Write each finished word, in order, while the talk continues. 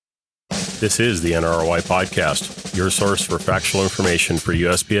This is the NROI podcast, your source for factual information for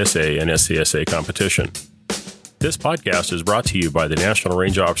USPSA and SCSA competition. This podcast is brought to you by the National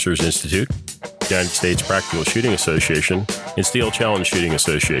Range Officers Institute, United States Practical Shooting Association, and Steel Challenge Shooting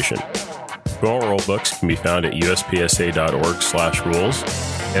Association. More rule books can be found at uspsa.org/rules,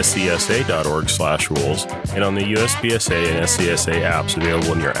 scsa.org/rules, and on the USPSA and SCSA apps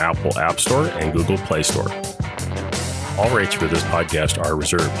available in your Apple App Store and Google Play Store. All rights for this podcast are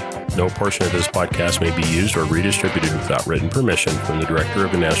reserved. No portion of this podcast may be used or redistributed without written permission from the Director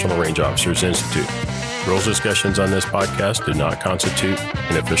of the National Range Officers Institute. Rules discussions on this podcast do not constitute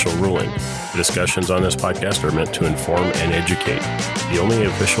an official ruling. The discussions on this podcast are meant to inform and educate. The only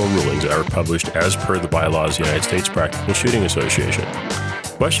official rulings are published as per the bylaws of the United States Practical Shooting Association.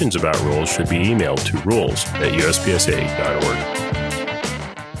 Questions about rules should be emailed to rules@uspsa.org.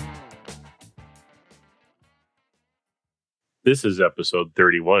 This is episode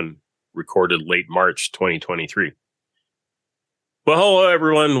 31, recorded late March 2023. Well, hello,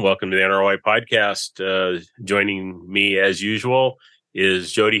 everyone. Welcome to the NROI podcast. Joining me, as usual,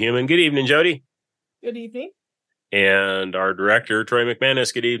 is Jody Human. Good evening, Jody. Good evening. And our director, Troy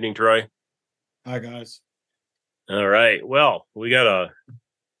McManus. Good evening, Troy. Hi, guys. All right. Well, we got a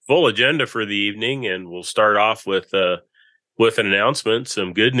full agenda for the evening, and we'll start off with an announcement,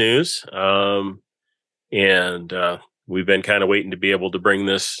 some good news. We've been kind of waiting to be able to bring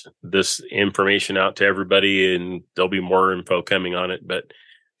this information out to everybody, and there'll be more info coming on it. But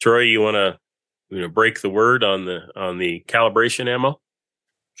Troy, you want to break the word on the calibration ammo?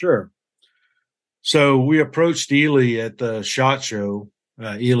 Sure. So we approached Eley at the SHOT Show,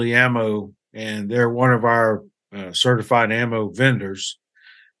 Eley Ammo, and they're one of our certified ammo vendors.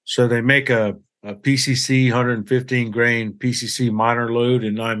 So they make a PCC 115 grain PCC minor load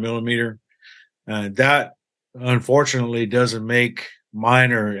in 9mm. That unfortunately doesn't make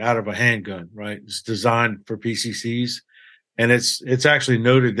minor out of a handgun, right? It's designed for PCCs, and it's actually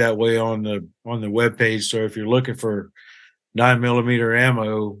noted that way on the webpage. So if you're looking for 9mm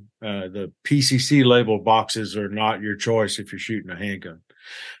ammo, the PCC label boxes are not your choice if you're shooting a handgun.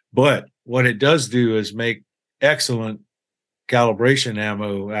 But what it does do is make excellent calibration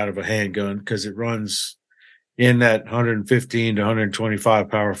ammo out of a handgun, because it runs in that 115 to 125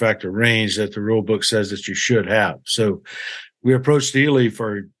 power factor range that the rule book says that you should have. So we approached Eley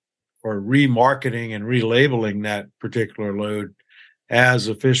for remarketing and relabeling that particular load as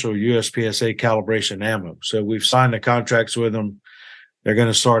official USPSA calibration ammo. So we've signed the contracts with them. They're going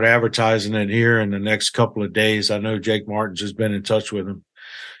to start advertising it here in the next couple of days. I know Jake Martins has been in touch with them.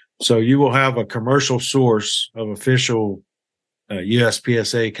 So you will have a commercial source of official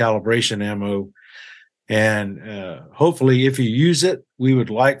USPSA calibration ammo. And hopefully, if you use it, we would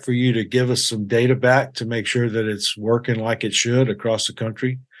like for you to give us some data back to make sure that it's working like it should across the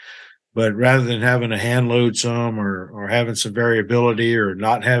country. But rather than having to hand load some or having some variability or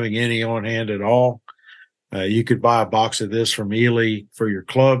not having any on hand at all, you could buy a box of this from Eley for your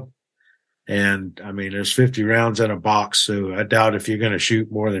club. And I mean, there's 50 rounds in a box. So I doubt if you're going to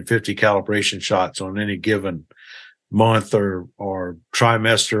shoot more than 50 calibration shots on any given month or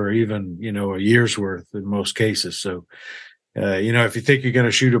trimester, or even, a year's worth in most cases. So, if you think you're going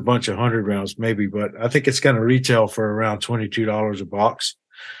to shoot a bunch of 100 rounds, maybe, but I think it's going to retail for around $22 a box.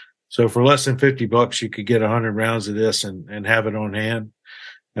 So for less than $50, you could get 100 rounds of this and have it on hand.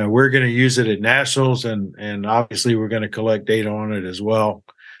 We're going to use it at nationals, and obviously we're going to collect data on it as well.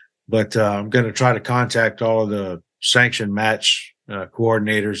 But I'm going to try to contact all of the sanction match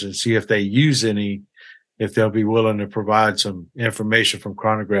coordinators and see if they use any, if they'll be willing to provide some information from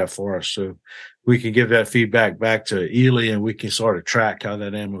chronograph for us, so we can give that feedback back to Eley and we can sort of track how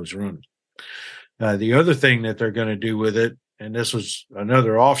that ammo is running. The other thing that they're going to do with it, and this was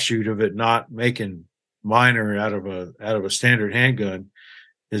another offshoot of it not making minor out of a standard handgun,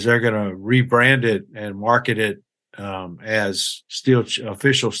 is they're going to rebrand it and market it as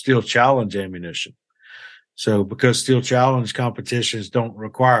official Steel Challenge ammunition. So because Steel Challenge competitions don't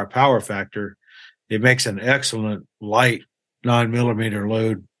require a power factor, it makes an excellent light 9mm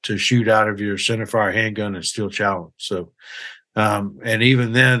load to shoot out of your centerfire handgun and Steel Challenge. So, and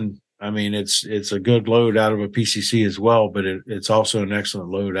even then, I mean, it's a good load out of a PCC as well, but it's also an excellent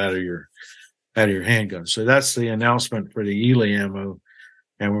load out of your handgun. So that's the announcement for the Eley ammo,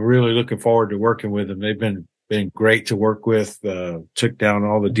 and we're really looking forward to working with them. They've been great to work with. Took down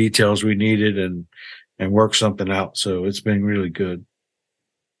all the details we needed and worked something out. So it's been really good.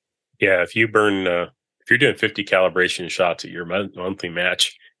 Yeah, if you're doing 50 calibration shots at your monthly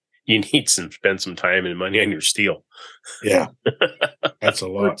match, you need to spend some time and money on your steel. Yeah, that's a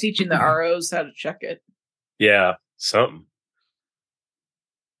lot. We're teaching the ROs how to check it. Yeah, something.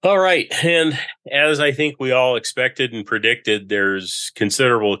 All right. And as I think we all expected and predicted, there's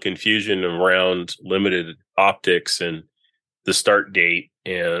considerable confusion around limited optics and the start date.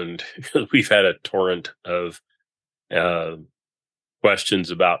 And we've had a torrent of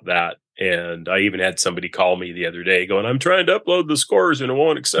questions about that. And I even had somebody call me the other day going, I'm trying to upload the scores and it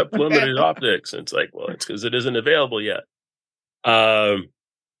won't accept limited optics. And it's like, well, it's because it isn't available yet.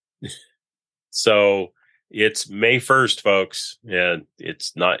 So it's May 1st, folks. And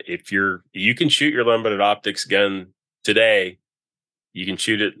it's not, you can shoot your limited optics gun today. You can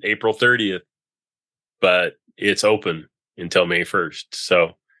shoot it April 30th, but it's open until May 1st.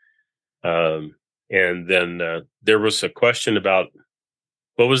 So, and then there was a question about,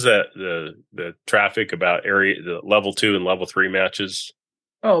 what was that? The traffic about the level 2 and level 3 matches.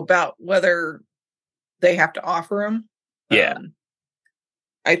 Oh, about whether they have to offer them. Yeah.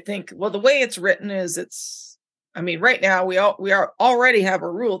 I think, well, the way it's written is right now we already have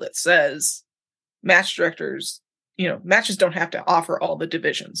a rule that says match directors, matches don't have to offer all the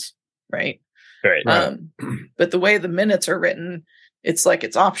divisions. Right. Right. But the way the minutes are written, it's like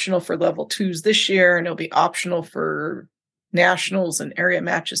it's optional for level 2s this year, and it'll be optional for nationals and area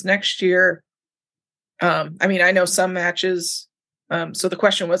matches next year. I know some matches. So the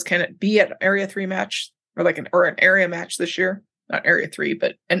question was, can it be an area 3 match or an area match this year? Not area 3,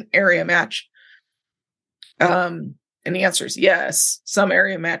 but an area match. And the answer is yes. Some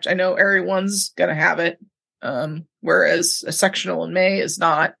area match. I know area 1's going to have it. Whereas a sectional in May is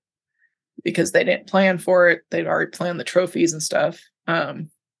not, because they didn't plan for it. They'd already planned the trophies and stuff. And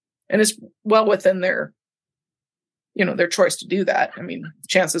it's well within their choice to do that.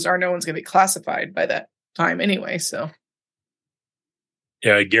 Chances are no one's going to be classified by that time anyway. So,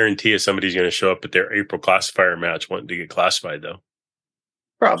 yeah, I guarantee you somebody's going to show up at their April classifier match wanting to get classified, though.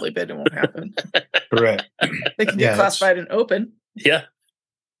 Probably, but it won't happen. Correct. They can get classified and open. Yeah,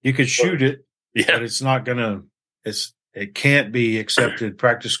 you could shoot it, yeah, but it's not going to. It can't be accepted.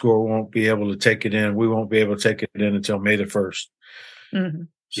 Practice score won't be able to take it in. We won't be able to take it in until May the 1st. Mm-hmm.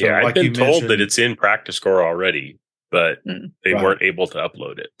 So, yeah, I've been told that it's in practice score already, but they weren't able to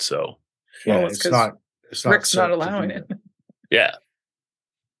upload it. So, yeah, it's not. Rick's not allowing it. Yeah.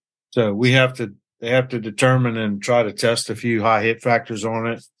 So they have to determine and try to test a few high hit factors on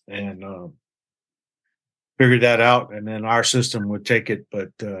it and figure that out. And then our system would take it.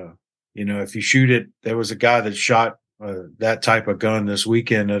 But, if you shoot it, there was a guy that shot that type of gun this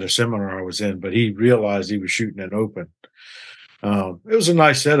weekend at a seminar I was in, but he realized he was shooting it open. It was a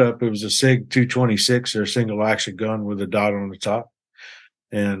nice setup. It was a SIG 226 or single action gun with a dot on the top,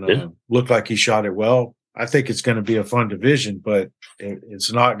 and looked like he shot it well. I think it's going to be a fun division, but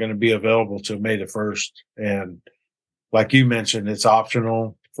it's not going to be available till May the 1st. And like you mentioned, it's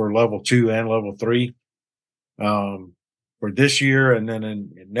optional for level 2 and level 3 for this year. And then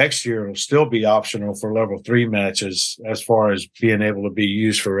in next year, it'll still be optional for level 3 matches as far as being able to be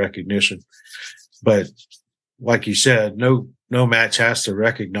used for recognition. But like you said, no match has to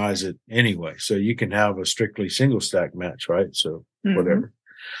recognize it anyway. So you can have a strictly single stack match, right? So whatever.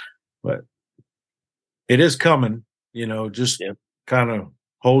 But it is coming, just kind of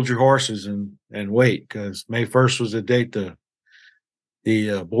hold your horses and wait, because May 1st was the date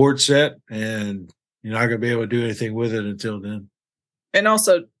the board set, and you're not going to be able to do anything with it until then. And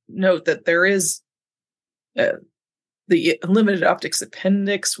also note that there is the limited optics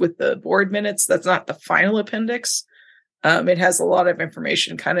appendix with the board minutes. That's not the final appendix. It has a lot of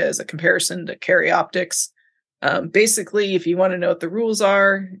information kind of as a comparison to carry optics. Basically, if you want to know what the rules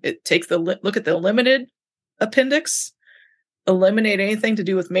are, take look at the limited appendix, eliminate anything to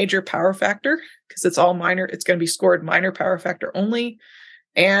do with major power factor, because it's all minor. It's going to be scored minor power factor only.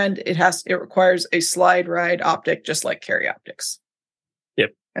 And it requires a slide ride optic, just like carry optics.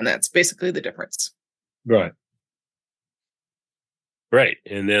 Yep. And that's basically the difference. Right. Right.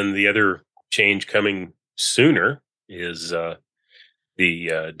 And then the other change coming sooner is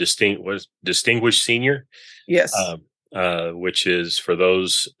the distinguished senior. Yes. Which is for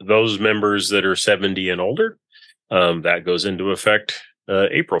those members that are 70 and older. That goes into effect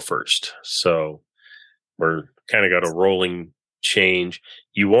April 1st. So we're kind of got a rolling change.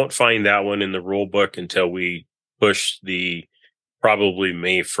 You won't find that one in the rule book until we push the probably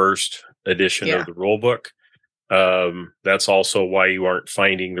May 1st edition of the rule book. That's also why you aren't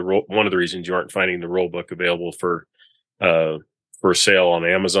finding one of the reasons you aren't finding the rule book available for sale on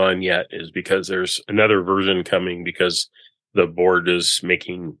Amazon yet, is because there's another version coming, because the board has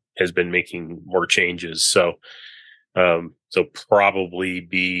been making more changes. So hopefully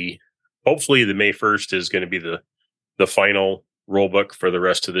the May 1st is going to be the final rule book for the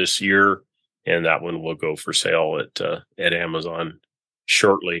rest of this year. And that one will go for sale at Amazon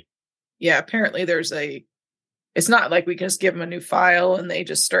shortly. Yeah, apparently it's not like we can just give them a new file and they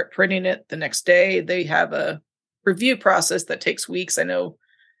just start printing it the next day. They have a review process that takes weeks. I know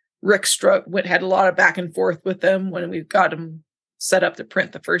Rick had a lot of back and forth with them when we got them set up to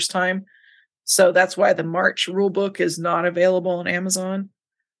print the first time. So that's why the March rulebook is not available on Amazon.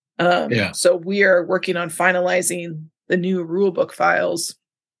 So we are working on finalizing the new rulebook files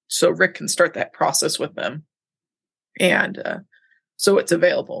so Rick can start that process with them. And so it's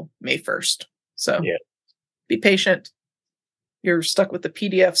available May 1st. So be patient. You're stuck with the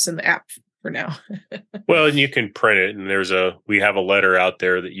PDFs in the app for now. Well, and you can print it, and we have a letter out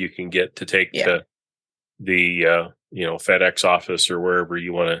there that you can get to take to the FedEx office or wherever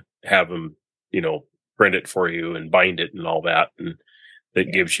you want to have them, print it for you and bind it and all that, and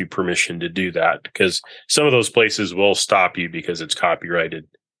that gives you permission to do that, because some of those places will stop you because it's copyrighted,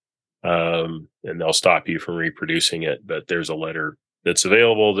 and they'll stop you from reproducing it. But there's a letter that's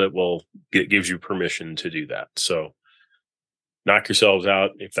available that gives you permission to do that. So knock yourselves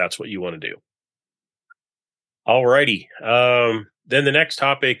out if that's what you want to do. All righty. Then the next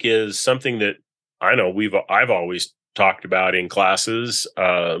topic is something that I know I've always talked about in classes,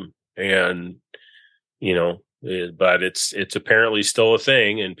 and but it's apparently still a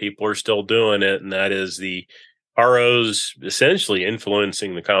thing, and people are still doing it, and that is the ROs essentially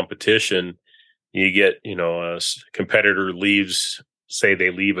influencing the competition. You get, a competitor leaves, say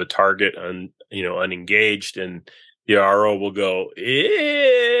they leave a target unengaged, and the RO will go,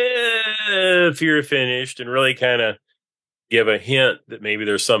 if you're finished, and really kind of give a hint that maybe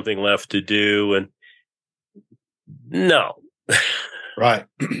there's something left to do. And no. Right.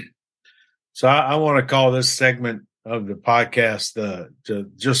 So I want to call this segment of the podcast the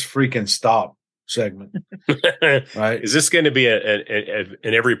just freaking stop segment. Right. Is this going to be an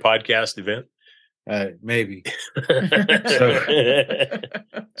every podcast event? Maybe.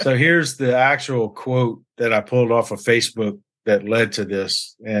 So here's the actual quote that I pulled off of Facebook that led to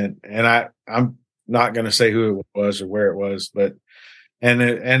this, and I'm not going to say who it was or where it was, but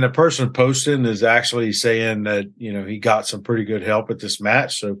and the person posting is actually saying that he got some pretty good help at this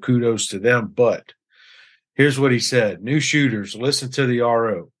match, so kudos to them. But here's what he said: new shooters, listen to the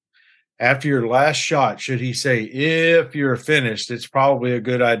RO. After your last shot, should he say, if you're finished, it's probably a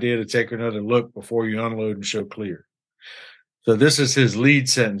good idea to take another look before you unload and show clear. So this is his lead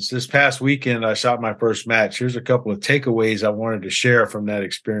sentence. This past weekend, I shot my first match. Here's a couple of takeaways I wanted to share from that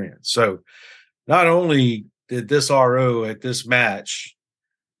experience. So not only did this RO at this match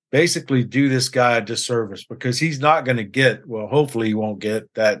basically do this guy a disservice, because he's not going to get, well, hopefully he won't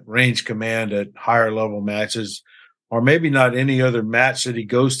get that range command at higher level matches, or maybe not any other match that he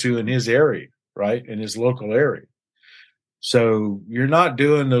goes to in his area, right, in his local area. So you're not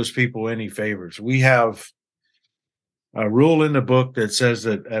doing those people any favors. We have a rule in the book that says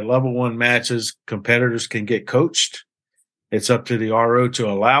that at level 1 matches, competitors can get coached. It's up to the RO to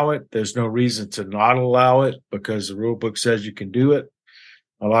allow it. There's no reason to not allow it because the rule book says you can do it.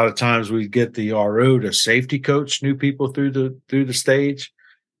 A lot of times we get the RO to safety coach new people through the stage,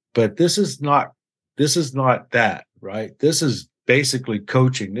 but this is not that, right? This is basically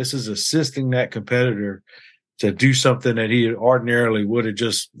coaching. This is assisting that competitor to do something that he ordinarily would have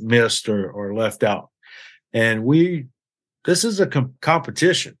just missed or left out. And this is a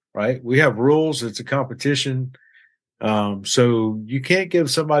competition, right? We have rules. It's a competition. So you can't give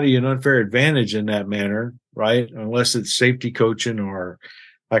somebody an unfair advantage in that manner, right? Unless it's safety coaching, or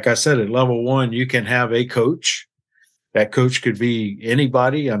like I said, at level 1, you can have a coach. That coach could be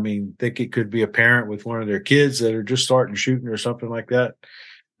anybody. I mean, think it could be a parent with one of their kids that are just starting shooting or something like that.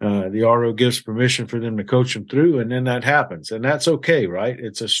 The RO gives permission for them to coach them through, and then that happens. And that's okay, right?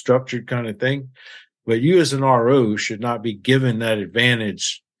 It's a structured kind of thing. But you as an RO should not be given that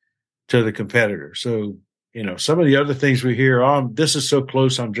advantage to the competitor. So, some of the other things we hear, this is so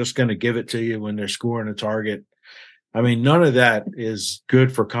close, I'm just going to give it to you when they're scoring a target. I mean, none of that is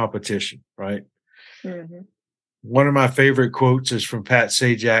good for competition, right? Mm-hmm. One of my favorite quotes is from Pat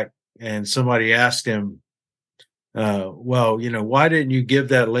Sajak, and somebody asked him, why didn't you give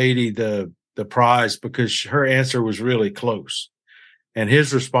that lady the prize? Because her answer was really close. And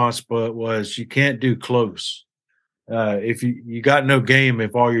his response was, you can't do close. If you got no game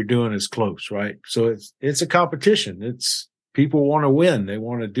if all you're doing is close, right? So it's a competition. It's people want to win. They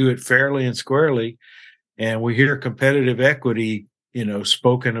want to do it fairly and squarely. And we hear competitive equity,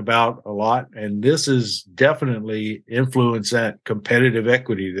 spoken about a lot. And this is definitely influence that competitive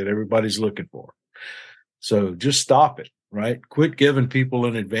equity that everybody's looking for. So just stop it, right? Quit giving people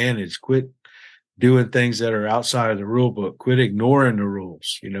an advantage. Quit doing things that are outside of the rule book. Quit ignoring the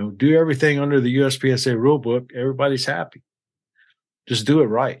rules. Do everything under the USPSA rule book. Everybody's happy. Just do it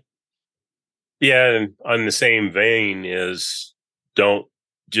right. Yeah, and on the same vein is don't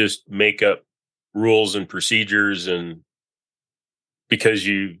just make up rules and procedures and because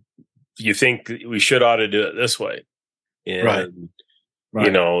you think we should ought to do it this way. And Right.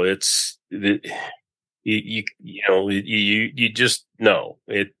 you know, it's you just no.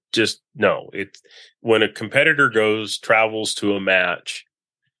 It's when a competitor travels to a match,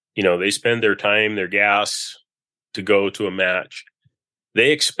 you know, they spend their time, their gas to go to a match.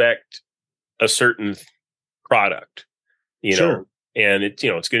 They expect a certain product, you know, and it's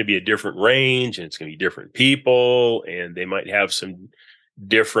going to be a different range and it's going to be different people and they might have some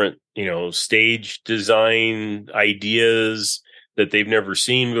different, stage design ideas that they've never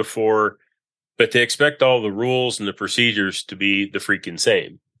seen before, but they expect all the rules and the procedures to be the freaking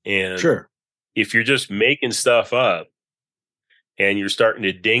same. And if you're just making stuff up and you're starting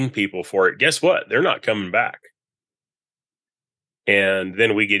to ding people for it, guess what? They're not coming back. And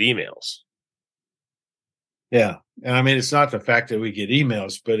then we get emails. Yeah. And I mean, it's not the fact that we get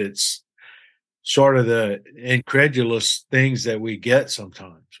emails, but it's sort of the incredulous things that we get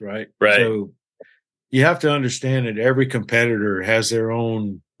sometimes, right? Right. So you have to understand that every competitor has their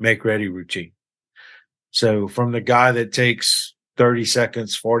own make ready routine. So from the guy that takes 30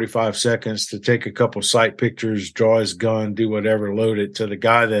 seconds, 45 seconds to take a couple sight pictures, draw his gun, do whatever, load it, to the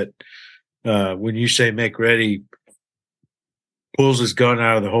guy that when you say make ready, pulls his gun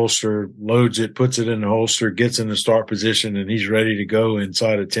out of the holster, loads it, puts it in the holster, gets in the start position, and he's ready to go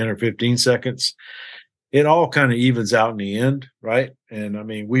inside of 10 or 15 seconds. It all kind of evens out in the end, right? And I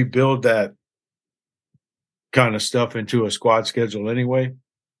mean, we build that kind of stuff into a squad schedule anyway.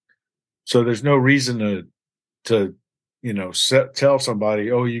 So there's no reason to tell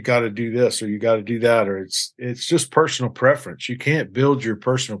somebody, oh, you got to do this or you got to do that, or it's just personal preference. You can't build your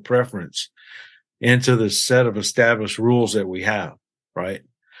personal preference into the set of established rules that we have, right?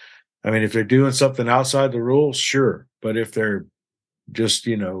 I mean, if they're doing something outside the rules, sure. But if they're just,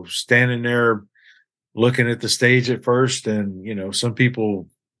 standing there looking at the stage at first, and, some people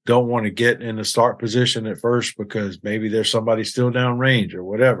don't want to get in the start position at first because maybe there's somebody still downrange or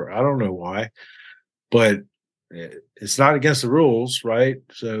whatever. I don't know why, but it's not against the rules, right?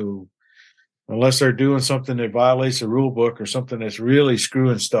 So unless they're doing something that violates the rule book or something that's really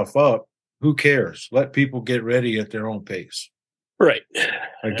screwing stuff up, who cares? Let people get ready at their own pace. Right.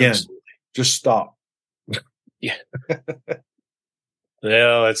 Again, just stop. Yeah.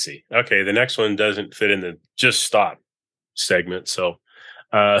 Well, let's see. Okay, the next one doesn't fit in the just stop segment. So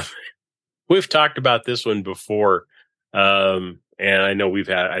we've talked about this one before. And I know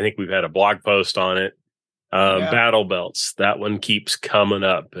I think we've had a blog post on it. Battle belts. That one keeps coming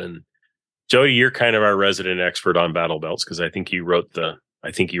up. And Jody, you're kind of our resident expert on battle belts because I think you wrote the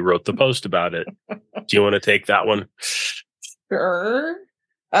post about it. Do you want to take that one? Sure.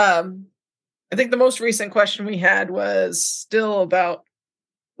 I think the most recent question we had was still about,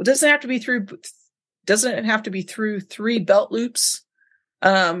 well, doesn't it have to be through 3 belt loops?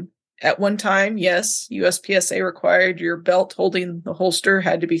 At one time, yes, USPSA required your belt holding the holster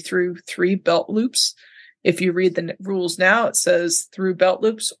had to be through 3 belt loops. If you read the rules now, it says through belt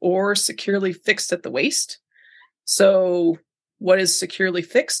loops or securely fixed at the waist. So what does securely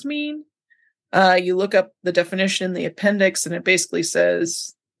fixed mean? You look up the definition in the appendix, and it basically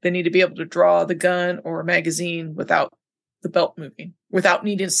says they need to be able to draw the gun or magazine without the belt moving, without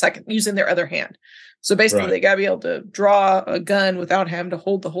needing using their other hand. So basically, They got to be able to draw a gun without having to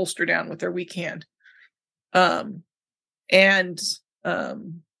hold the holster down with their weak hand.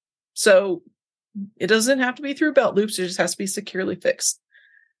 So it doesn't have to be through belt loops. It just has to be securely fixed.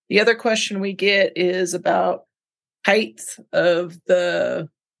 The other question we get is about height of the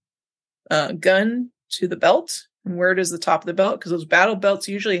gun to the belt, and where does the top of the belt? Because those battle belts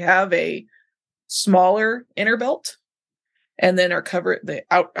usually have a smaller inner belt, and then the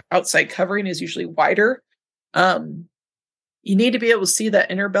outside covering is usually wider. You need to be able to see that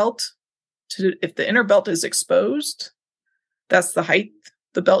inner belt. If the inner belt is exposed, that's the height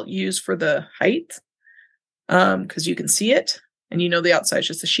the belt used for the height, because you can see it and the outside is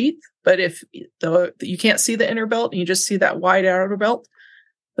just a sheath. But if you can't see the inner belt and you just see that wide outer belt,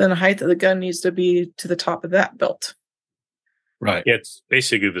 then the height of the gun needs to be to the top of that belt. Right. Yeah, it's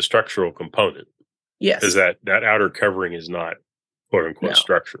basically the structural component. Yes. Because that outer covering is not quote unquote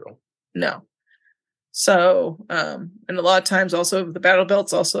structural. No. So, and a lot of times also the battle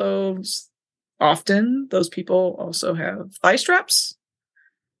belts often those people also have thigh straps,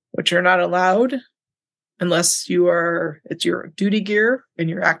 which are not allowed unless it's your duty gear and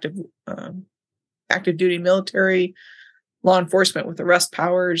your active duty military, law enforcement with arrest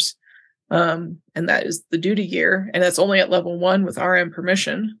powers. And that is the duty gear. And that's only at level 1 with RM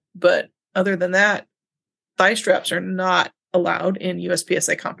permission. But other than that, thigh straps are not allowed in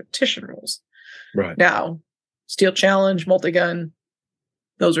USPSA competition rules. Right. Now, Steel Challenge, multi-gun,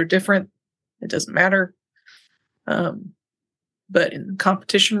 those are different. It doesn't matter. But in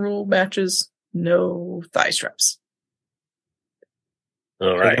competition rule matches, no thigh straps.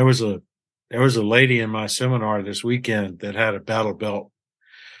 All right. There was a lady in my seminar this weekend that had a battle belt,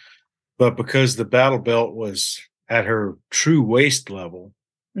 but because the battle belt was at her true waist level,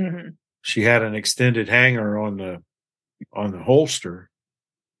 she had an extended hanger on the holster,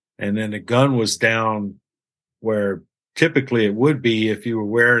 and then the gun was down where typically it would be if you were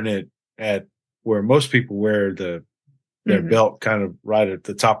wearing it at where most people wear their belt kind of right at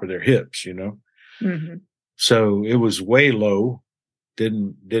the top of their hips, So it was way low,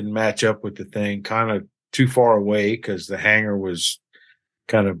 didn't match up with the thing, kind of too far away because the hanger was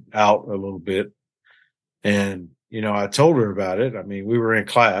kind of out a little bit. And, I told her about it. I mean, we were in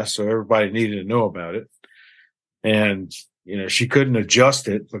class, so everybody needed to know about it. And, she couldn't adjust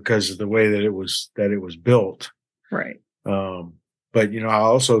it because of the way that it was built. Right. But, I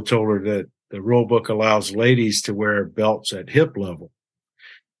also told her that the rule book allows ladies to wear belts at hip level.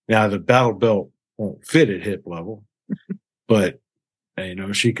 Now, the battle belt won't fit at hip level, but,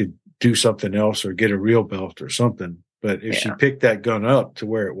 she could do something else or get a real belt or something. But if she picked that gun up to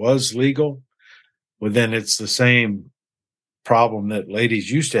where it was legal, well, then it's the same problem that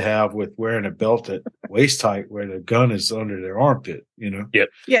ladies used to have with wearing a belt at waist height where the gun is under their armpit, Yep.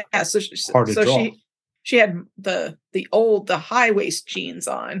 Yeah. So draw. She had the high waist jeans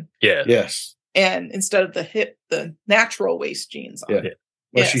on. Yeah. Yes. And instead of the natural waist jeans on. Yeah.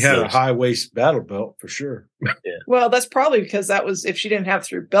 Well, she had a high waist battle belt for sure. Yeah. Well, that's probably because that was, if she didn't have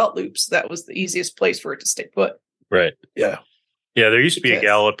through belt loops, that was the easiest place for it to stay put. Right. Yeah. Yeah. There used to be a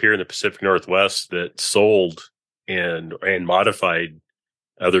gal up here in the Pacific Northwest that sold and modified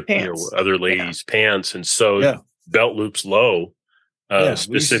other other ladies' pants and sewed belt loops low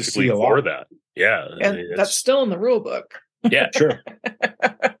specifically for that. Yeah. And that's still in the rule book. Yeah, sure.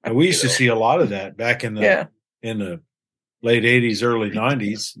 And we used to see a lot of that back in the late 80s, early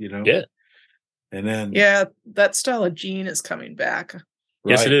 90s, Yeah. And then that style of jean is coming back.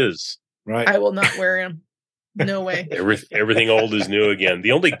 Yes, it is. Right. I will not wear them. No way. Everything old is new again.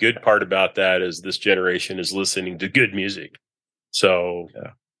 The only good part about that is this generation is listening to good music. So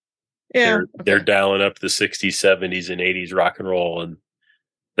they're dialing up the 60s, 70s, and 80s rock and roll, and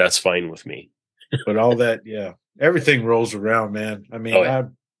that's fine with me. But all that, everything rolls around, man. I mean,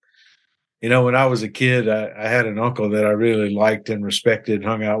 when I was a kid, I had an uncle that I really liked and respected and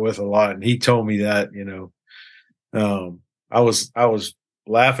hung out with a lot. And he told me that, I was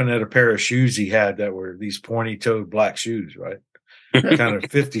laughing at a pair of shoes he had that were these pointy-toed black shoes, right? Kind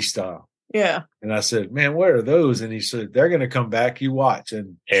of 50 style. Yeah. And I said, man, what are those? And he said, they're going to come back. You watch.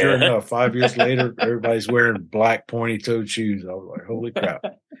 And sure enough, 5 years later, everybody's wearing black pointy-toed shoes. I was like, holy crap.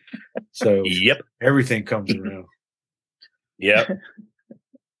 So everything comes around. Yep.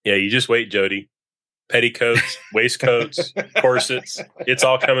 Yeah, you just wait, Jody. Petticoats, waistcoats, corsets. It's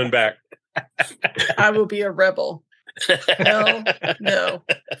all coming back. I will be a rebel. No.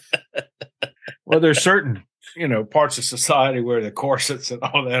 Well, there's certain, parts of society where the corsets and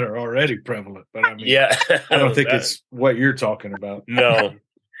all that are already prevalent. But I mean, I don't think it's what you're talking about. No,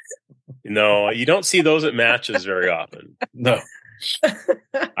 you don't see those at matches very often. No.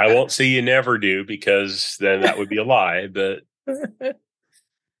 I won't say you never do because then that would be a lie. But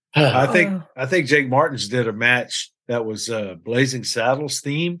I think Jake Martins did a match that was Blazing Saddles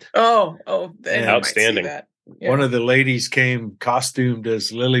themed. Oh, outstanding! Yeah. One of the ladies came costumed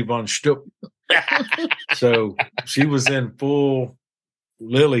as Lily von Stupp, so she was in full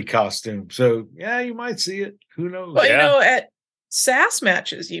Lily costume. So you might see it. Who knows? Well, at SAS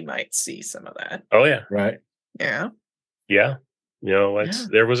matches, you might see some of that. Oh yeah, right. Yeah.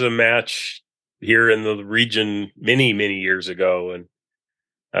 There was a match here in the region many, many years ago,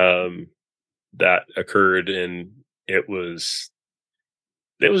 and that occurred, and it was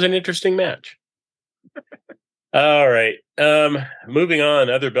an interesting match. All right. Moving on,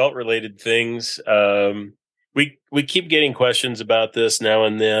 other belt related things. We keep getting questions about this now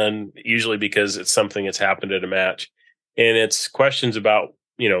and then, usually because it's something that's happened at a match, and it's questions about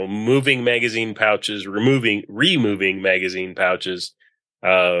moving magazine pouches, removing magazine pouches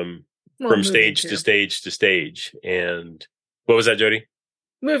from stage to stage to stage. And what was that, Jody?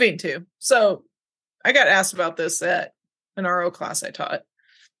 Moving to. So I got asked about this at an RO class I taught.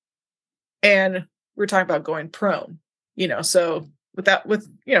 And we're talking about going prone, so with a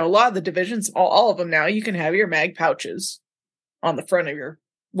lot of the divisions, all of them now, you can have your mag pouches on the front of your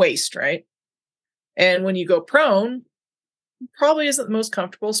waist, right? And when you go prone, probably isn't the most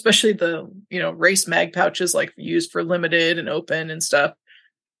comfortable, especially the, race mag pouches like used for limited and open and stuff.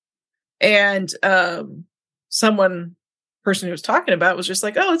 And person who was talking about was just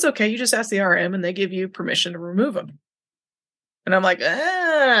like, oh, it's okay. You just ask the RM and they give you permission to remove them. And I'm like,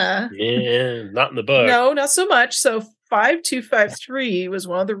 Yeah, not in the book. No, not so much. So 5253 was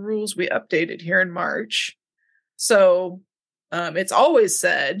one of the rules we updated here in March. So it's always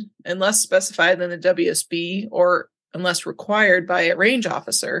said, unless specified in the WSB or unless required by a range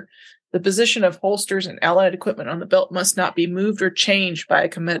officer, the position of holsters and allied equipment on the belt must not be moved or changed by a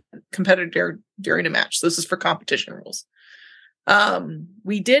competitor during a match. So this is for competition rules.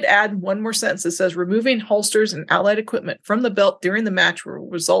 We did add one more sentence that says removing holsters and allied equipment from the belt during the match will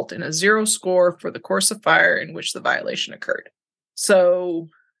result in a 0 score for the course of fire in which the violation occurred. So,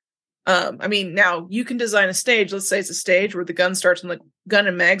 now you can design a stage. Let's say it's a stage where the gun starts and the gun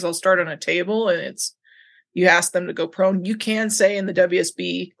and mags all start on a table and you ask them to go prone. You can say in the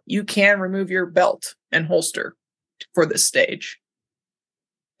WSB, you can remove your belt and holster for this stage.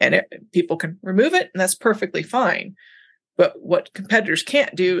 And people can remove it, and that's perfectly fine. But what competitors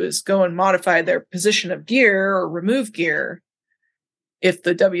can't do is go and modify their position of gear or remove gear if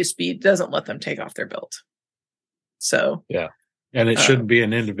the WSB doesn't let them take off their belt. So, yeah. And it shouldn't be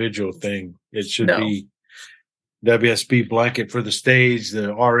an individual thing. It should be WSB blanket for the stage.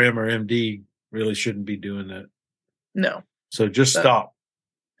 The RM or MD really shouldn't be doing that. No. So just stop.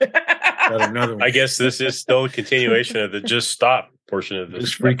 Another one. I guess this is still a continuation of the just stop portion of this.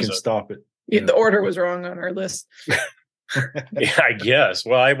 Just freaking episode. Stop it. Yeah, the order was wrong on our list. Yeah, I guess.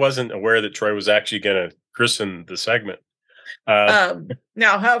 Well, I wasn't aware that Troy was actually going to christen the segment.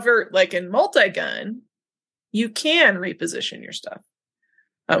 Now, however, like in multi-gun, you can reposition your stuff.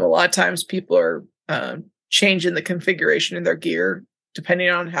 A lot of times people are changing the configuration in their gear depending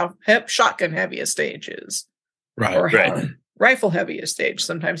on how shotgun heavy a stage is. Right. Or how rifle heavy a stage.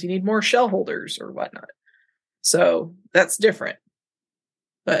 Sometimes you need more shell holders or whatnot. So that's different.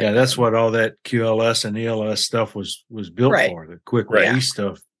 But yeah, that's what all that QLS and ELS stuff was built for, the quick release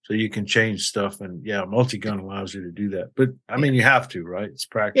stuff. So you can change stuff, and multi-gun allows you to do that. But I mean, you have to, right? It's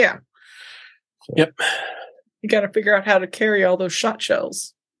practical. Yeah. So. Yep. You got to figure out how to carry all those shot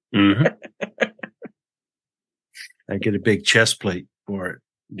shells. Mm-hmm. I get a big chest plate for it.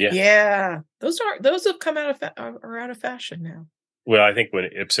 Yeah. Yeah. Those have come are out of fashion now. Well, I think when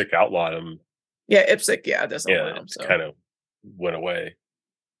IPSC outlawed them. Yeah, IPSC, doesn't allow them. So. Kind of went away.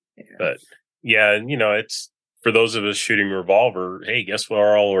 Yeah. But it's for those of us shooting revolver. Hey, guess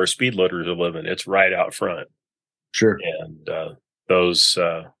where all our speed loaders are living? It's right out front. Sure. And those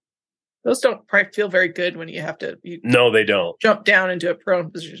don't probably feel very good when you have to. No, they don't jump down into a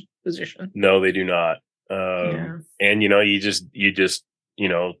prone position. No, they do not. And you just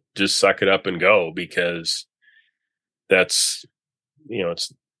just suck it up and go, because that's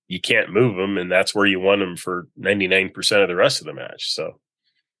it's you can't move them, and that's where you want them for 99% of the rest of the match. So.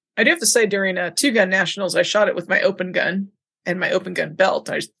 I do have to say, during 2-gun nationals, I shot it with my open gun and my open gun belt.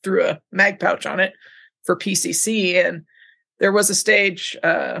 I just threw a mag pouch on it for PCC, and there was a stage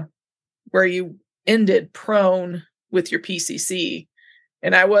where you ended prone with your PCC,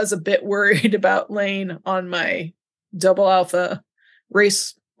 and I was a bit worried about laying on my double alpha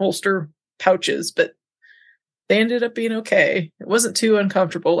race holster pouches, but they ended up being okay. It wasn't too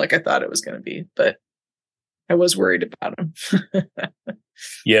uncomfortable like I thought it was going to be, but I was worried about them.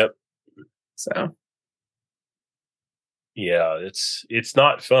 Yep. So. Yeah, it's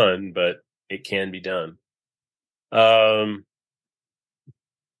not fun, but it can be done. I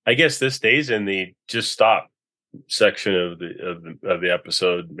guess this stays in the just stop section of the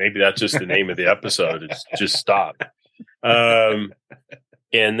episode. Maybe that's just the name of the episode. It's just stop. And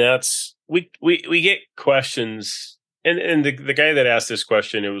that's we get questions, and the guy that asked this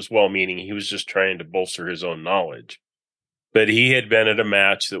question, it was well-meaning. He was just trying to bolster his own knowledge. But he had been at a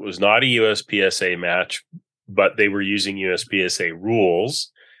match that was not a USPSA match, but they were using USPSA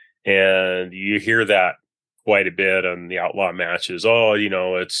rules. And you hear that quite a bit on the outlaw matches. Oh,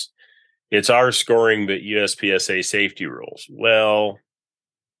 it's our scoring, but USPSA safety rules. Well,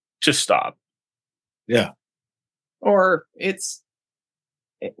 just stop. Yeah. Or it's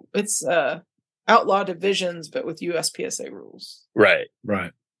outlaw divisions, but with USPSA rules. Right.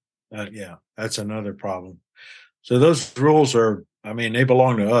 Right. Yeah, that's another problem. So those rules they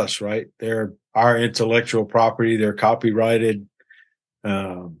belong to us, right? They're our intellectual property. They're copyrighted.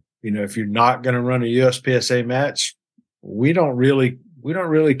 If you're not going to run a USPSA match, we don't really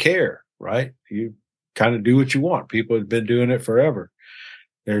care, right? You kind of do what you want. People have been doing it forever.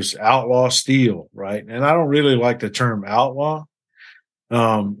 There's outlaw steel, right? And I don't really like the term outlaw.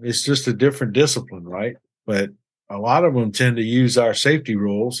 It's just a different discipline, right? But a lot of them tend to use our safety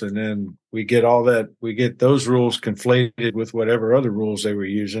rules, and then we get those rules conflated with whatever other rules they were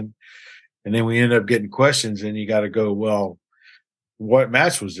using. And then we end up getting questions, and you got to go, well, what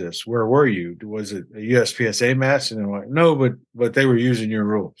match was this? Where were you? Was it a USPSA match? And they're like, no, but they were using your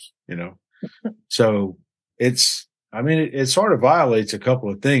rules, So it sort of violates a couple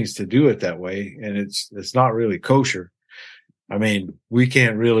of things to do it that way. And it's not really kosher. I mean, we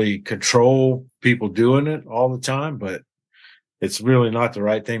can't really control people doing it all the time, but it's really not the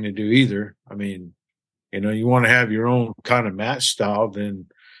right thing to do either. I mean, you want to have your own kind of match style, then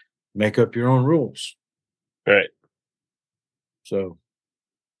make up your own rules. Right. So,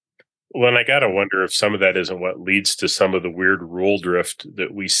 well, and I got to wonder if some of that isn't what leads to some of the weird rule drift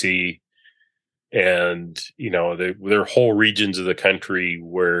that we see. And, there are whole regions of the country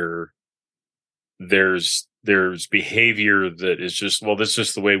where there's behavior that is just, well, that's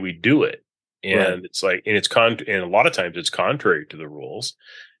just the way we do it. And right. It's like, and and a lot of times it's contrary to the rules.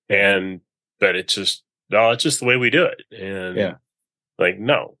 But it's just the way we do it. And yeah. Like,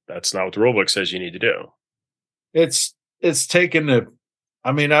 no, that's not what the rule book says you need to do. It's taken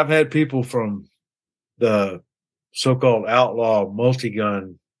I've had people from the so-called outlaw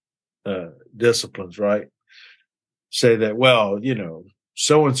multi-gun disciplines, right? Say that, well,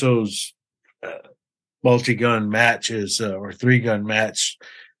 so-and-so's multi-gun matches or 3-gun match,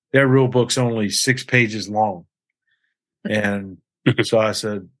 their rule book's only 6 pages long. And so I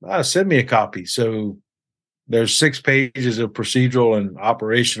said, send me a copy. So there's 6 pages of procedural and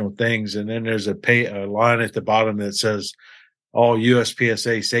operational things. And then there's a line at the bottom that says all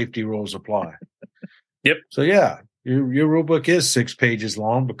USPSA safety rules apply. Yep. So yeah, your rule book is 6 pages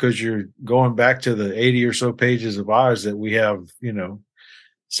long because you're going back to the 80 or so pages of ours that we have,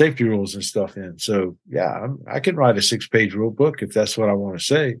 safety rules and stuff in. So yeah, I can write a 6-page rule book if that's what I want to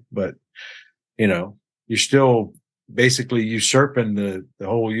say, but you're still basically usurping the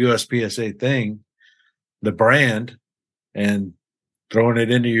whole USPSA thing, the brand, and throwing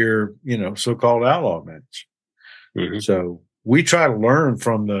it into your, so-called outlaw match. Mm-hmm. So we try to learn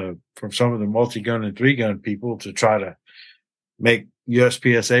from some of the multi-gun and 3-gun people to try to make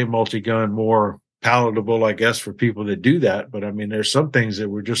USPSA multi-gun more palatable, I guess, for people that do that. But I mean, there's some things that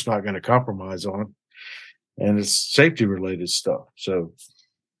we're just not going to compromise on, and it's safety related stuff. So,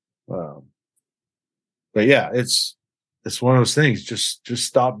 but yeah, it's one of those things. Just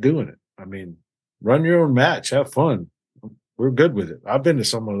stop doing it. I mean, run your own match, have fun. We're good with it. I've been to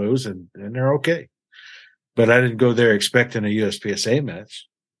some of those and they're okay. But I didn't go there expecting a USPSA match,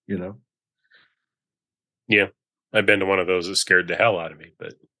 Yeah. I've been to one of those that scared the hell out of me,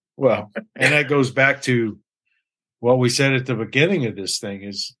 but. Well, and that goes back to what we said at the beginning of this thing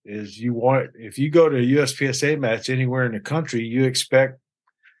is if you go to a USPSA match anywhere in the country, you expect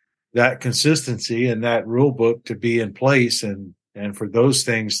that consistency and that rule book to be in place and for those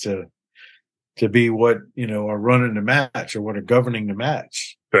things to be what, are running the match or what are governing the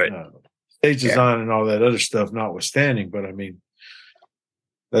match. Right. Stage design and all that other stuff notwithstanding, but I mean,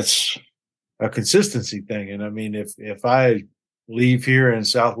 that's a consistency thing. And I mean, if I leave here in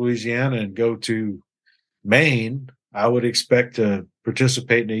South Louisiana and go to Maine, I would expect to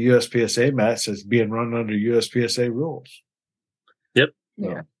participate in a USPSA match that's being run under USPSA rules. Yep.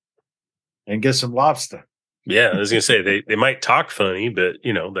 Yeah. And get some lobster. Yeah, I was gonna say they might talk funny, but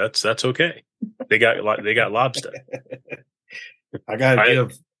that's okay. They got lobster. I gotta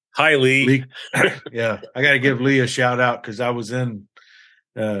give Lee. Yeah, I gotta give Lee a shout out because I was in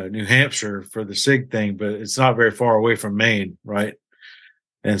New Hampshire for the SIG thing, but it's not very far away from Maine, right?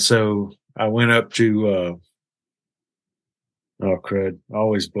 And so I went up to crud, I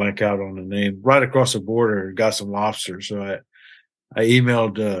always blank out on the name, right across the border and got some lobster. So I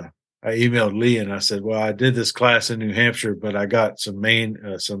emailed Lee and I said, well, I did this class in New Hampshire, but I got some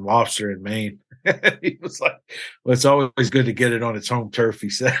lobster in Maine. He was like, well, it's always good to get it on its home turf, he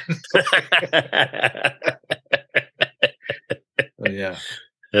said. Yeah.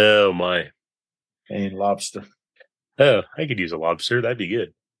 Oh my. Maine lobster. Oh, I could use a lobster. That'd be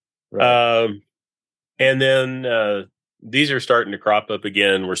good. Right. And then these are starting to crop up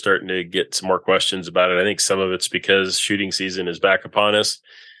again. We're starting to get some more questions about it. I think some of it's because shooting season is back upon us,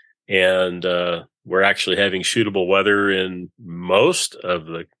 and we're actually having shootable weather in most of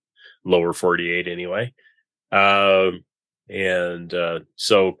the lower 48 anyway. So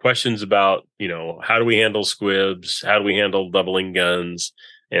questions about, how do we handle squibs? How do we handle doubling guns?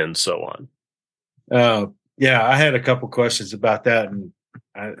 And so on. Yeah, I had a couple questions about that. And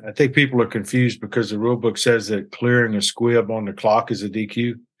I think people are confused because the rule book says that clearing a squib on the clock is a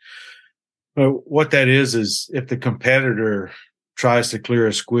DQ. But what that is if the competitor tries to clear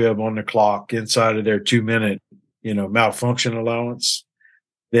a squib on the clock inside of their 2-minute, malfunction allowance,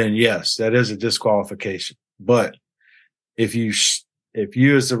 then yes, that is a disqualification. But if you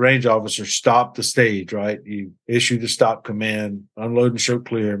as the range officer stop the stage, right, you issue the stop command, unload and show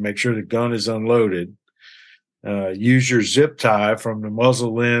clear, make sure the gun is unloaded, use your zip tie from the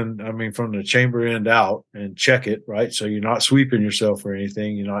muzzle end, from the chamber end out, and check it, right? So you're not sweeping yourself or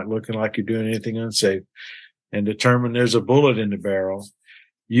anything. You're not looking like you're doing anything unsafe, and determine there's a bullet in the barrel.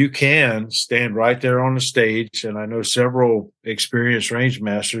 You can stand right there on the stage, and I know several experienced range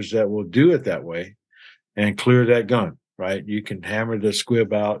masters that will do it that way and clear that gun, right? You can hammer the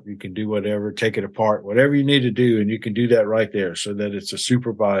squib out. You can do whatever, take it apart, whatever you need to do, and you can do that right there so that it's a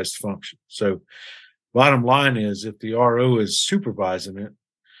supervised function. So bottom line is, if the RO is supervising it,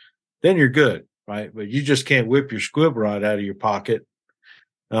 then you're good, right? But you just can't whip your squib rod out of your pocket.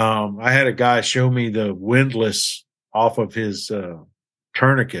 I had a guy show me the windlass off of his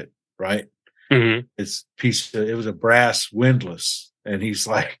tourniquet, right? Mm-hmm. It was a brass windlass, and he's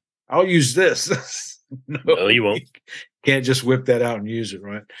like, "I'll use this." No, you won't. Can't just whip that out and use it,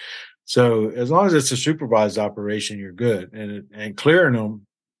 right? So as long as it's a supervised operation, you're good. And clearing them,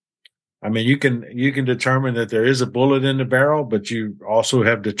 you can determine that there is a bullet in the barrel, but you also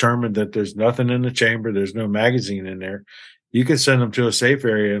have determined that there's nothing in the chamber. There's no magazine in there. You can send them to a safe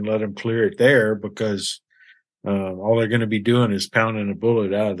area and let them clear it there, because all they're going to be doing is pounding a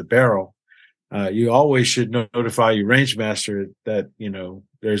bullet out of the barrel. You always should notify your range master that,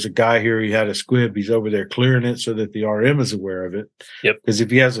 there's a guy here, he had a squib, he's over there clearing it, so that the RM is aware of it. Yep. Because if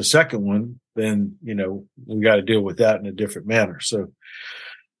he has a second one, then, we got to deal with that in a different manner. So,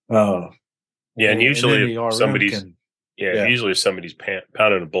 and usually usually if somebody's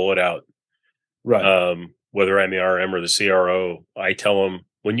pounding a bullet out, right, whether I'm the RM or the CRO, I tell them,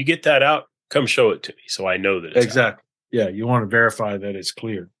 when you get that out, come show it to me, so I know that it's exactly out. Yeah, you want to verify that it's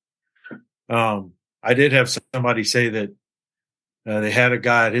clear. I did have somebody say that they had a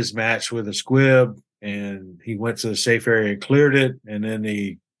guy at his match with a squib, and he went to the safe area and cleared it, and then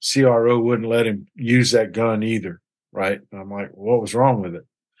the CRO wouldn't let him use that gun either, right? And I'm like, what was wrong with it?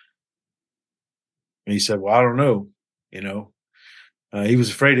 And he said, well, I don't know. He was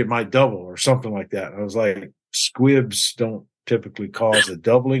afraid it might double or something like that. I was like, squibs don't typically cause a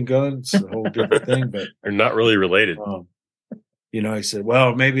doubling gun. It's a whole different thing, but they're not really related. He said,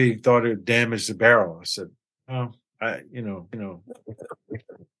 well, maybe he thought it would damage the barrel. I said, oh,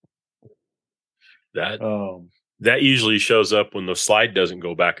 that usually shows up when the slide doesn't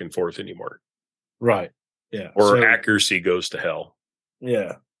go back and forth anymore. Right. Yeah. Or accuracy goes to hell.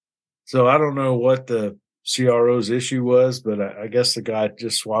 Yeah. So I don't know what the CRO's issue was, but I guess the guy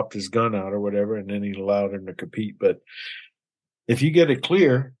just swapped his gun out or whatever, and then he allowed him to compete. But if you get it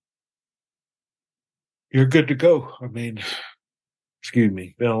clear, you're good to go. Excuse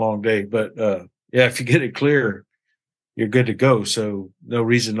me, been a long day, but if you get it clear, you're good to go. So no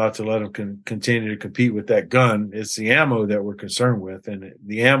reason not to let them continue to compete with that gun. It's the ammo that we're concerned with, and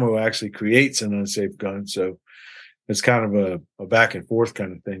the ammo actually creates an unsafe gun. So it's kind of a back and forth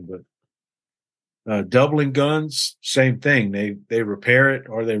kind of thing. But doubling guns, same thing. They repair it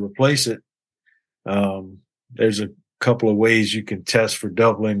or they replace it. There's a couple of ways you can test for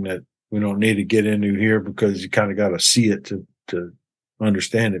doubling that we don't need to get into here, because you kind of got to see it to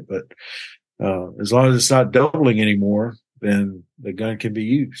understand it. But as long as it's not doubling anymore, then the gun can be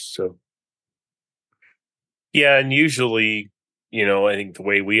used. So, yeah, and usually, I think the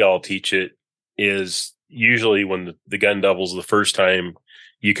way we all teach it is usually when the gun doubles the first time,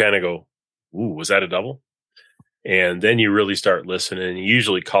 you kind of go, "Ooh, was that a double?" And then you really start listening, and you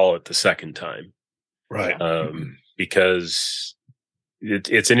usually call it the second time, right? Because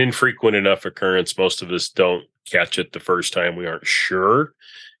it's an infrequent enough occurrence. Most of us don't catch it the first time. We aren't sure.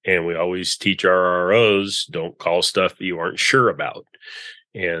 And we always teach our ROs, don't call stuff that you aren't sure about.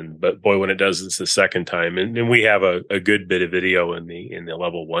 But boy, when it does, it's the second time. And we have a good bit of video in the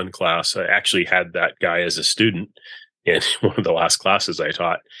level 1 class. I actually had that guy as a student in one of the last classes I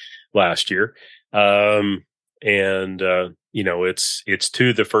taught last year. It's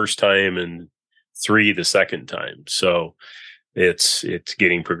 2 the first time and 3 the second time. So it's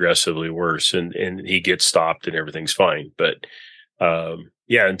getting progressively worse, and he gets stopped and everything's fine. But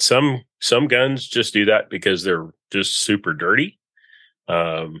and some guns just do that because they're just super dirty.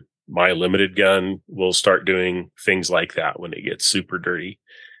 My limited gun will start doing things like that when it gets super dirty.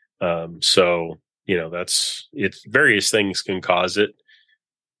 It's various things can cause it,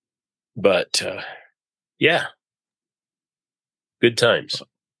 but good times.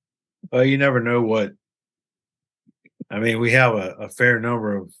 Well, you never know what. We have a fair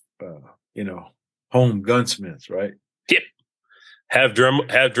number of home gunsmiths, right? Yep. Have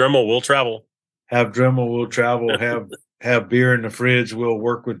Dremel will travel. Have Dremel will travel. Have beer in the fridge. We'll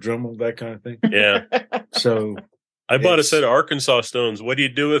work with Dremel. That kind of thing. Yeah. So I bought a set of Arkansas stones. What do you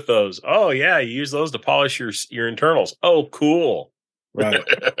do with those? Oh yeah, you use those to polish your internals. Oh, cool. Right.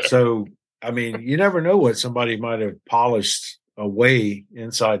 So I mean, you never know what somebody might have polished away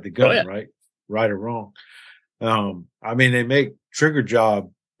inside the gun, right? Right or wrong. I mean, they make trigger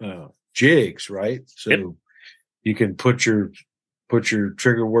job jigs, right? So you can put your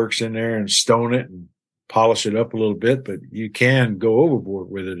trigger works in there and stone it and polish it up a little bit, but you can go overboard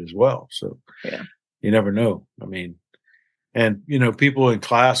with it as well. So you never know. I mean, and people in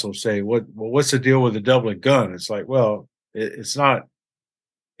class will say, what's the deal with the doubling gun? It's like, well, it's not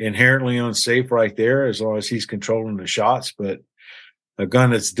inherently unsafe right there as long as he's controlling the shots, but a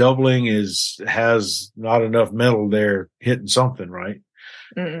gun that's doubling has not enough metal there hitting something, right?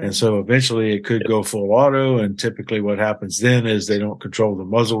 Mm-mm. And so eventually it could go full auto, and typically what happens then is they don't control the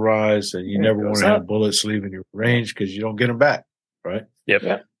muzzle rise, and you never want to have bullets leaving your range because you don't get them back, right?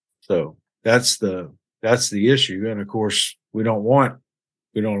 Yep. So that's the issue, and of course we don't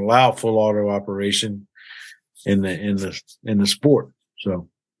allow full auto operation in the sport. So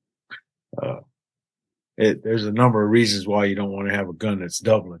there's a number of reasons why you don't want to have a gun that's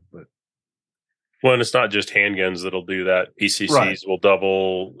doubling, but. Well, and it's not just handguns that'll do that. PCCs will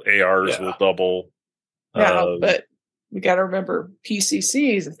double, ARs will double. Yeah, but we got to remember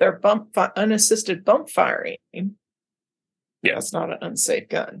PCCs, if they're unassisted bump firing, that's not an unsafe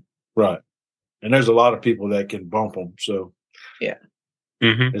gun. Right. And there's a lot of people that can bump them. So,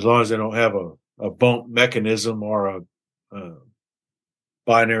 as long as they don't have a bump mechanism or a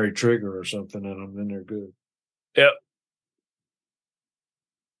binary trigger or something in them, then they're good. Yep.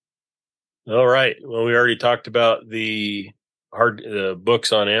 All right. Well, we already talked about the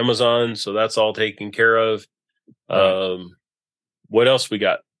books on Amazon, so that's all taken care of. What else we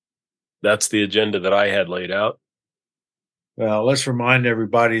got? That's the agenda that I had laid out. Well, let's remind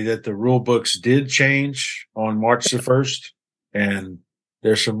everybody that the rule books did change on March the 1st, and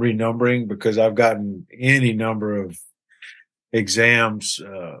there's some renumbering because I've gotten any number of exams,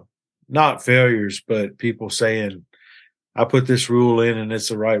 not failures, but people saying, I put this rule in and it's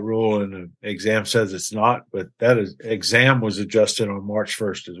the right rule, and the exam says it's not, but exam was adjusted on March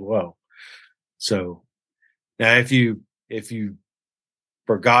 1st as well. So now if you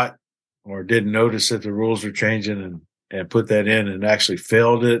forgot or didn't notice that the rules are changing and put that in and actually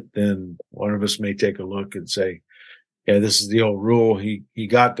failed it, then one of us may take a look and say, yeah, this is the old rule. He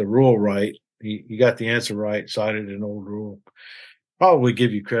got the rule right. He got the answer right, cited an old rule. Probably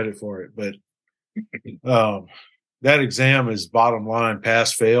give you credit for it, but that exam is bottom line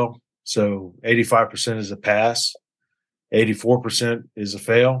pass fail. So 85% is a pass, 84% is a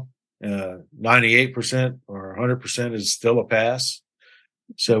fail, 98% or 100% is still a pass.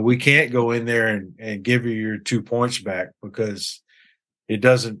 So we can't go in there and give you your 2 points back because it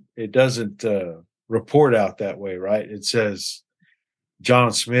doesn't report out that way, right? It says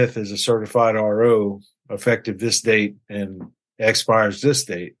John Smith is a certified RO effective this date and expires this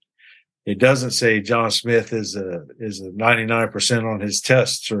date. It doesn't say John Smith is a 99% on his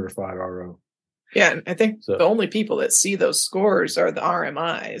test certified RO. Yeah, and I think the only people that see those scores are the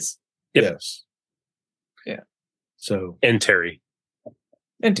RMIs. Yes. Yeah. So and Terry,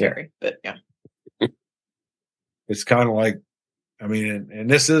 but yeah, it's kind of like, I mean, and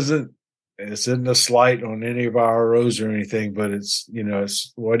this isn't a slight on any of our ROs or anything, but it's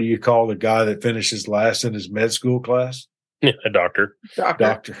what do you call the guy that finishes last in his med school class? A doctor.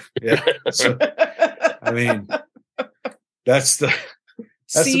 Yeah. So, I mean, that's the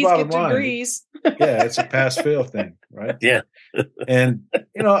bottom line. Degrees. Yeah, it's a pass-fail thing, right? Yeah. And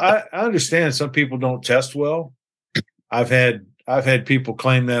I understand some people don't test well. I've had people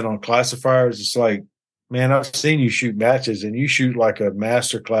claim that on classifiers. It's like, man, I've seen you shoot matches and you shoot like a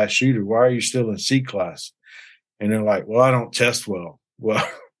master class shooter. Why are you still in C class? And they're like, well, I don't test well. Well,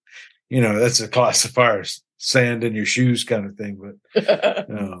 that's a classifier's sand in your shoes kind of thing.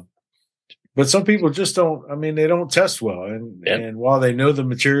 But some people just don't, they don't test well. And while they know the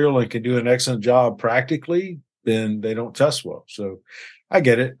material and can do an excellent job practically, then they don't test well. So I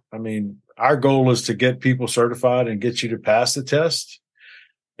get it. Our goal is to get people certified and get you to pass the test.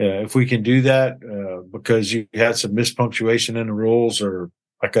 If we can do that, because you had some mispunctuation in the rules, or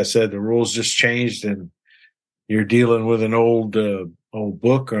like I said, the rules just changed and you're dealing with an old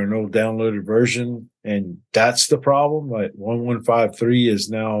book or an old downloaded version, and that's the problem. Like 1153 is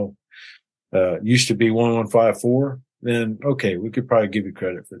now used to be 1154. Then okay, we could probably give you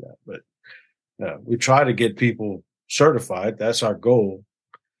credit for that. But we try to get people certified. That's our goal.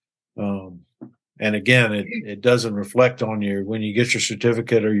 And again, it doesn't reflect on your, when you get your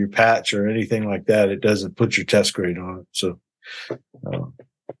certificate or your patch or anything like that, it doesn't put your test grade on it. So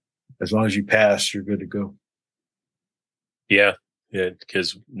as long as you pass, you're good to go. Yeah.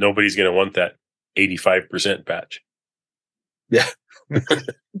 Because nobody's going to want that 85% patch. Yeah.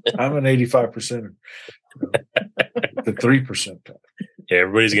 I'm an 85%. The 3% patch. Yeah,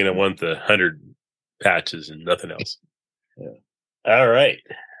 everybody's going to want the 100 patches and nothing else. Yeah. All right.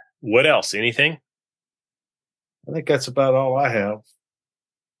 What else? Anything? I think that's about all I have.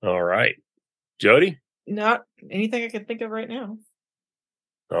 All right. Jody? Not anything I can think of right now.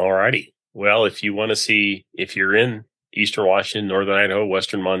 All righty. Well, if you want to see, if you're in Eastern Washington, Northern Idaho,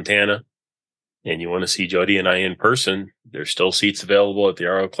 Western Montana, and you want to see Jody and I in person, there's still seats available at the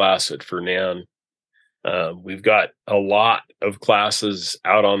RO class at Fernand. We've got a lot of classes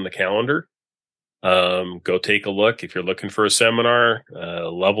out on the calendar. Go take a look. If you're looking for a seminar,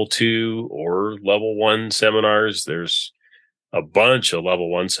 level 2 or level 1 seminars, there's a bunch of level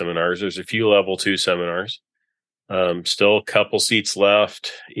 1 seminars. There's a few level 2 seminars. Still a couple seats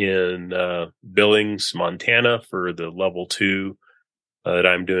left in Billings, Montana for the level 2 that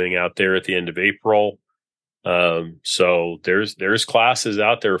I'm doing out there at the end of April. So there's classes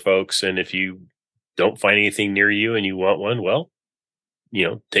out there, folks. And if you don't find anything near you and you want one, well,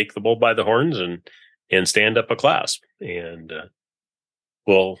 take the bull by the horns and stand up a class, and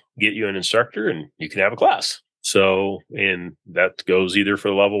we'll get you an instructor and you can have a class. So, and that goes either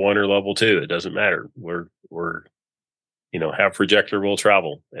for level 1 or level 2. It doesn't matter. We're have projector will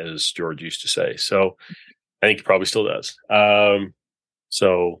travel, as George used to say. So I think he probably still does.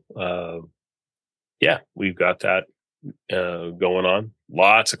 Yeah, we've got that going on.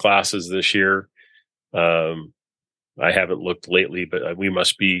 Lots of classes this year. I haven't looked lately, but we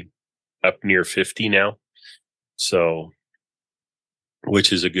must be up near 50 now. So,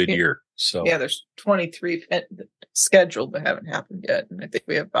 which is a good year. So yeah, there's 23 scheduled that haven't happened yet, and I think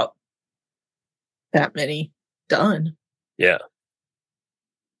we have about that many done. Yeah.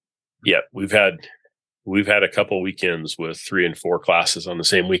 We've had a couple weekends with 3 and 4 classes on the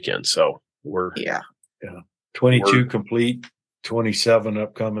same weekend. So we're 22 complete, 27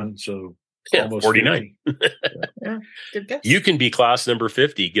 upcoming. So almost 49. Yeah, good guess. You can be class number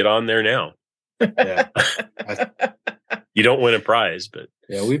 50. Get on there now. Yeah. You don't win a prize, but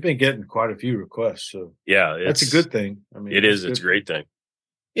yeah, we've been getting quite a few requests. So yeah, that's a good thing. I mean, it is. It's a great thing.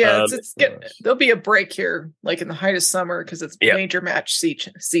 Yeah, there'll be a break here, like in the height of summer, because it's major match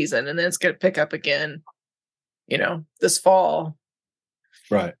season, and then it's going to pick up again, this fall.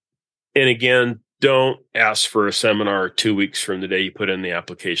 Right. And again, don't ask for a seminar 2 weeks from the day you put in the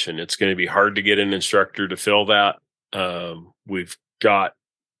application. It's going to be hard to get an instructor to fill that. We've got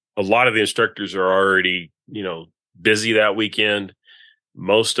a lot of the instructors are already, busy that weekend.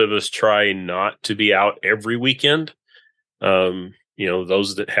 Most of us try not to be out every weekend.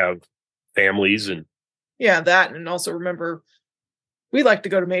 Those that have families and that, and also remember, we like to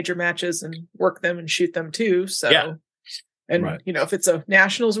go to major matches and work them and shoot them too. So, if it's a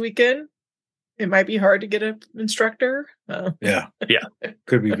nationals weekend, it might be hard to get an instructor.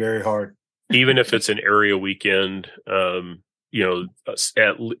 Could be very hard. Even if it's an area weekend,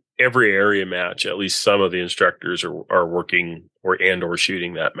 at every area match, at least some of the instructors are working or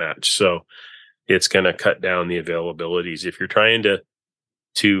shooting that match. So it's going to cut down the availabilities. If you're trying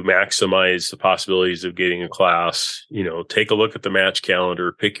to maximize the possibilities of getting a class, take a look at the match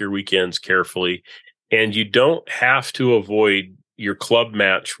calendar, pick your weekends carefully, and you don't have to avoid your club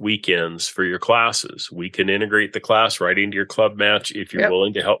match weekends for your classes. We can integrate the class right into your club match if you're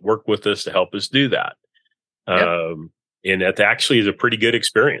willing to help work with us to help us do that. And that actually is a pretty good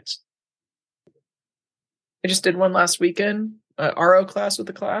experience. I just did one last weekend, RO class with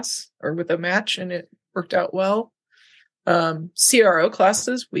a match, and it worked out well. CRO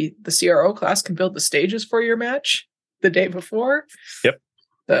classes, the CRO class can build the stages for your match the day before. Yep.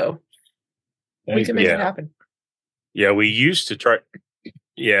 So we can make it happen. Yeah, we used to try.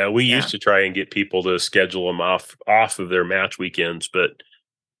 Yeah, we used to try and get people to schedule them off of their match weekends, but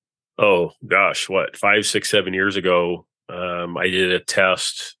 5, 6, 7 years ago, I did a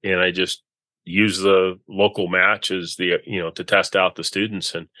test and I just used the local match as to test out the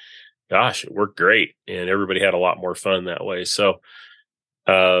students, and gosh, it worked great, and everybody had a lot more fun that way. So,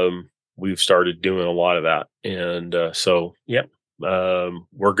 we've started doing a lot of that, and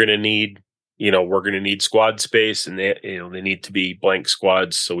we're going to need squad space, and they need to be blank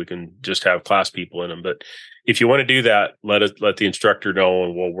squads so we can just have class people in them. But if you want to do that, let the instructor know,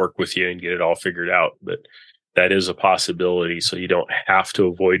 and we'll work with you and get it all figured out. But that is a possibility, so you don't have to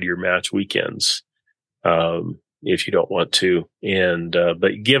avoid your match weekends. if you don't want to. And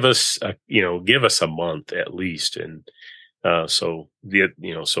but give us a month at least, and so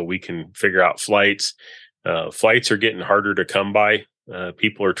we can figure out flights. Flights are getting harder to come by.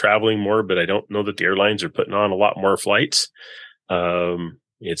 People are traveling more, but I don't know that the airlines are putting on a lot more flights.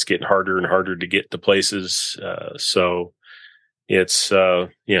 It's getting harder and harder to get to places. So it's,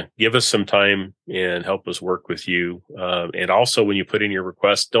 give us some time and help us work with you. And also when you put in your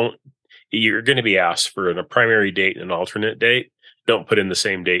request, you're going to be asked for a primary date and an alternate date. Don't put in the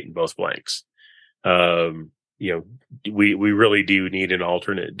same date in both blanks. We really do need an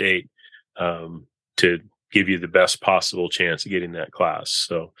alternate date, to give you the best possible chance of getting that class.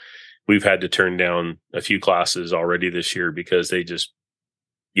 So we've had to turn down a few classes already this year because they just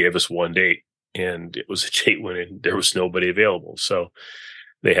gave us one date, and it was a date when there was nobody available. So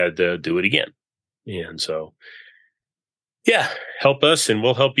they had to do it again. And so, help us and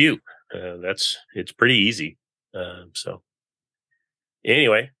we'll help you. It's pretty easy. So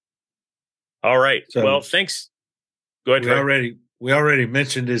anyway, all right. So well, thanks. Go ahead. We already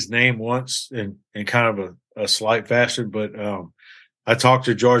mentioned his name once in kind of a slight fashion, but I talked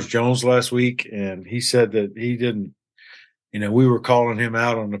to George Jones last week, and he said that he didn't, we were calling him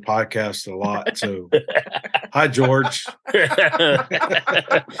out on the podcast a lot. So hi, George.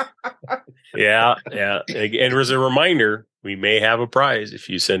 Yeah. And as a reminder, we may have a prize if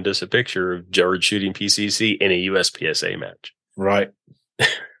you send us a picture of George shooting PCC in a USPSA match. Right.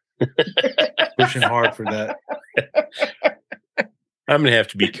 Pushing hard for that. I'm going to have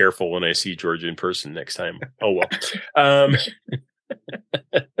to be careful when I see George in person next time. Oh, well.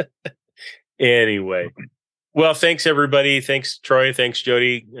 Anyway. Well, thanks, everybody. Thanks, Troy. Thanks,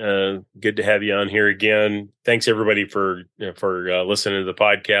 Jody. Good to have you on here again. Thanks, everybody, for listening to the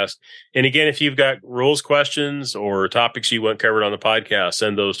podcast. And again, if you've got rules questions or topics you want covered on the podcast,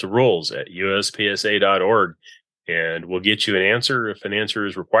 send those to rules@uspsa.org. And we'll get you an answer if an answer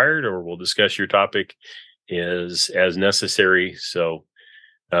is required, or we'll discuss your topic as necessary. So,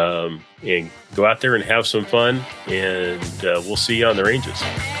 and go out there and have some fun, and we'll see you on the ranges.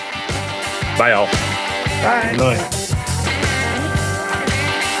 Bye, all. Bye. Bye.